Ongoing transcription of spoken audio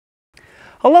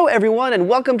Hello everyone and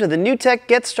welcome to the NewTek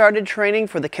Get Started training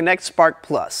for the NewTek Spark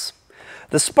Plus.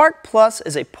 The Spark Plus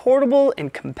is a portable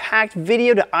and compact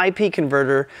video to IP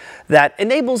converter that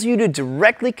enables you to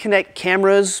directly connect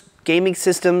cameras, gaming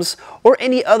systems, or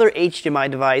any other HDMI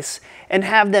device and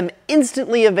have them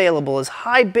instantly available as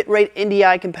high bitrate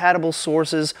NDI compatible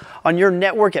sources on your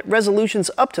network at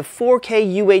resolutions up to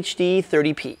 4K UHD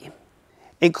 30p.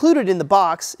 Included in the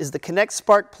box is the NewTek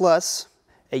Spark Plus,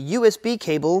 a USB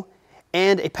cable,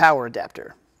 and a power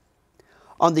adapter.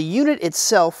 On the unit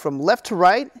itself from left to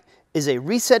right is a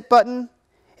reset button,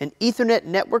 an Ethernet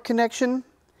network connection,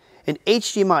 an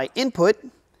HDMI input,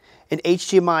 an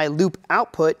HDMI loop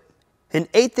output, an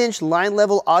 1/8" line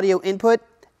level audio input,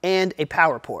 and a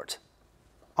power port.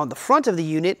 On the front of the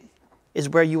unit is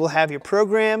where you will have your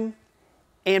program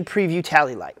and preview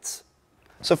tally lights.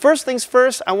 So first things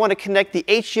first, I want to connect the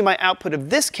HDMI output of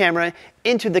this camera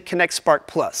into the NewTek Spark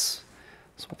Plus.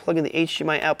 So we'll plug in the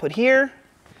HDMI output here,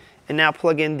 and now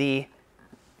plug in the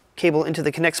cable into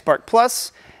the NewTek Spark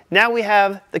Plus. Now we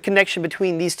have the connection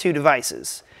between these two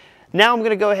devices. Now I'm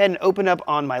going to go ahead and open up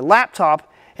on my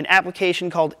laptop an application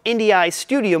called NDI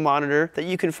Studio Monitor that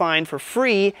you can find for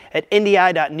free at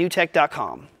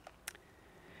ndi.newtek.com.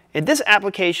 And this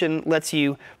application lets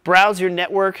you browse your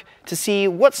network to see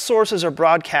what sources are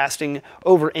broadcasting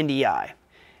over NDI.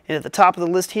 And at the top of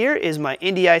the list here is my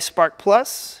NDI Spark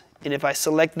Plus. And if I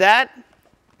select that,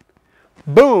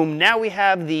 boom, now we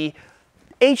have the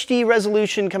HD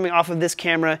resolution coming off of this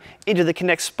camera into the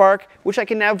NewTek Spark, which I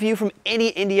can now view from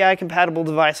any NDI compatible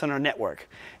device on our network.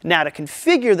 Now to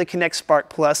configure the NewTek Spark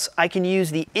Plus, I can use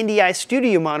the NDI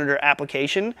Studio Monitor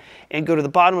application and go to the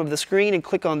bottom of the screen and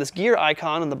click on this gear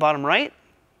icon on the bottom right.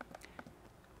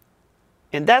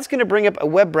 And that's going to bring up a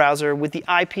web browser with the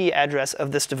IP address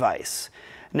of this device.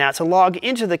 Now to log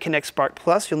into the NewTek Spark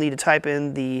Plus, you'll need to type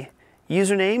in the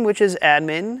username, which is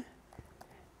admin,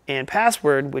 and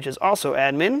password, which is also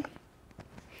admin.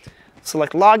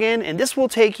 Select login, and this will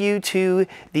take you to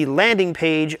the landing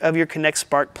page of your NewTek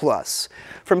Spark Plus.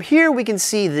 From here we can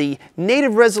see the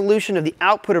native resolution of the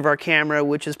output of our camera,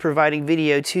 which is providing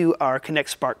video to our NewTek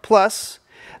Spark Plus,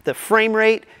 the frame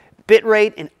rate, bit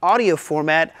rate, and audio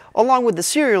format, along with the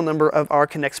serial number of our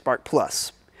NewTek Spark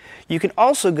Plus. You can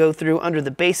also go through under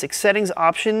the basic settings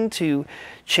option to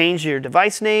change your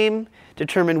device name,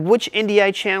 determine which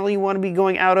NDI channel you want to be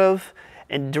going out of,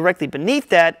 and directly beneath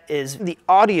that is the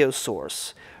audio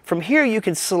source. From here you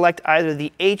can select either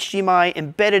the HDMI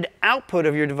embedded output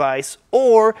of your device,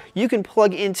 or you can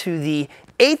plug into the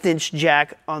 1/8"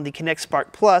 jack on the NewTek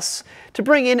Spark Plus to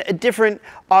bring in a different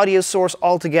audio source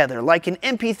altogether, like an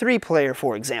MP3 player,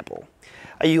 for example.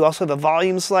 You also have a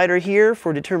volume slider here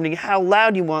for determining how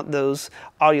loud you want those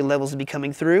audio levels to be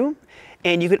coming through.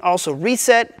 And you can also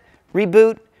reset,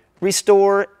 reboot,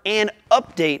 restore, and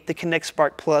update the NewTek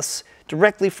Spark Plus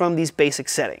directly from these basic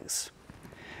settings.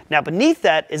 Now beneath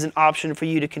that is an option for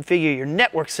you to configure your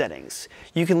network settings.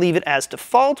 You can leave it as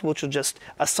default, which will just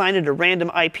assign it a random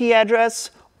IP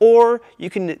address, or you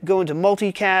can go into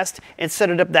multicast and set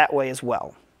it up that way as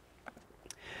well.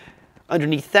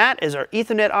 Underneath that is our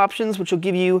Ethernet options, which will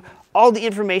give you all the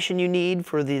information you need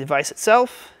for the device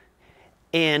itself.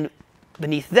 And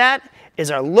beneath that is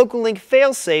our local link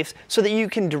fail-safes so that you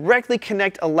can directly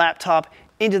connect a laptop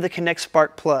into the NewTek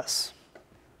Spark Plus.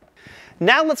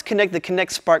 Now let's connect the NewTek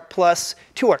Spark Plus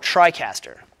to our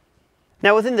TriCaster.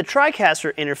 Now within the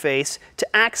TriCaster interface, to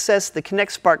access the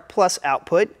NewTek Spark Plus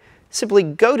output, simply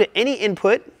go to any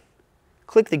input,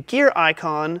 click the gear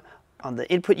icon on the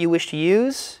input you wish to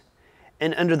use,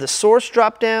 and under the source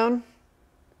drop-down,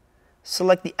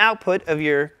 select the output of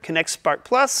your NewTek Spark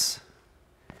Plus,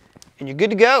 and you're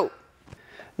good to go.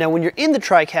 Now when you're in the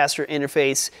TriCaster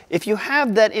interface, if you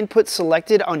have that input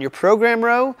selected on your program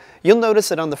row, you'll notice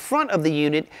that on the front of the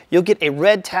unit, you'll get a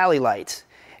red tally light.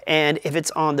 And if it's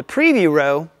on the preview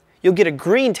row, you'll get a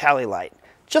green tally light,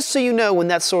 just so you know when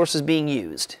that source is being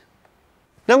used.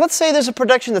 Now let's say there's a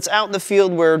production that's out in the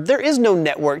field where there is no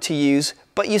network to use,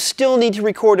 but you still need to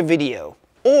record a video.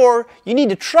 Or you need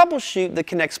to troubleshoot the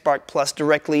NewTek Spark Plus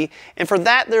directly, and for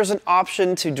that there's an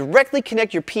option to directly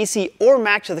connect your PC or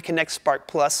Mac to the NewTek Spark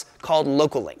Plus called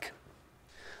Local Link.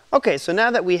 Okay, so now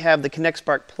that we have the NewTek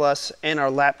Spark Plus and our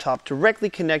laptop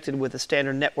directly connected with a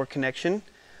standard network connection,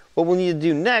 what we'll need to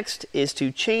do next is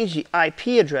to change the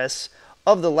IP address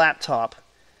of the laptop.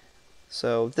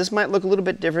 So this might look a little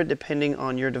bit different depending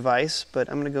on your device, but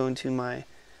I'm going to go into my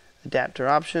adapter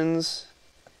options,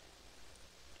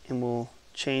 and we'll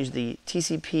change the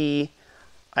TCP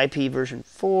IP version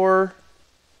 4,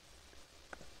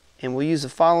 and we'll use the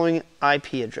following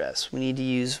IP address. We need to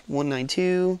use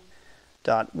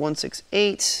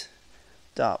 192.168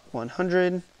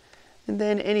 100, and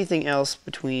then anything else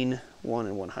between 1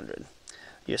 and 100.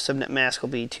 Your subnet mask will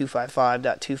be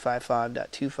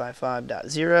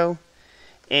 255.255.255.0,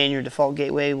 and your default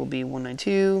gateway will be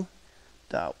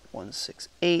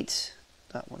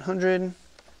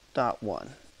 192.168.100.1,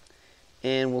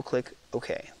 and we'll click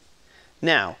OK.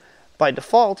 Now, by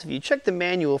default, if you check the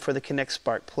manual for the NewTek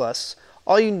Spark Plus,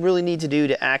 all you really need to do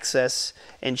to access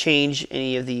and change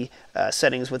any of the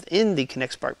settings within the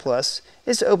NewTek Spark Plus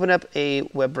is to open up a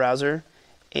web browser,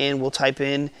 and we'll type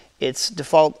in its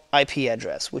default IP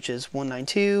address, which is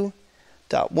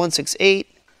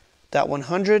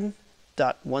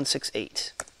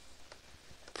 192.168.100.168.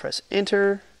 Press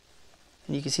enter,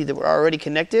 and you can see that we're already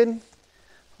connected.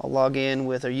 I'll log in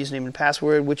with our username and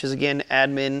password, which is again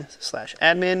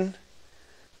admin/admin.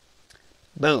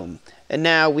 Boom. And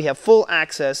now we have full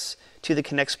access to the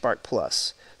NewTek Spark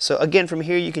Plus. So again, from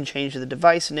here you can change the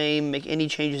device name, make any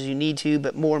changes you need to,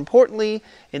 but more importantly,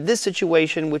 in this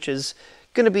situation, which is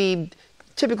going to be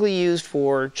typically used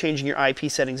for changing your IP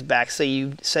settings back, say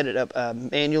you set it up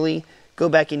manually, go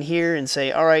back in here and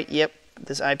say, all right, yep,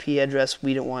 this IP address,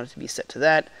 we don't want it to be set to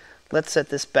that. Let's set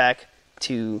this back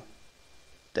to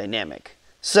dynamic.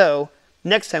 So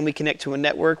next time we connect to a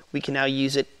network, we can now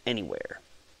use it anywhere.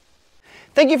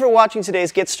 Thank you for watching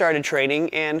today's Get Started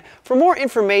training, and for more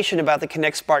information about the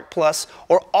NewTek Spark Plus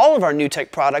or all of our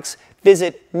NewTek products,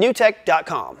 visit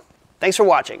newtek.com. Thanks for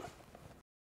watching.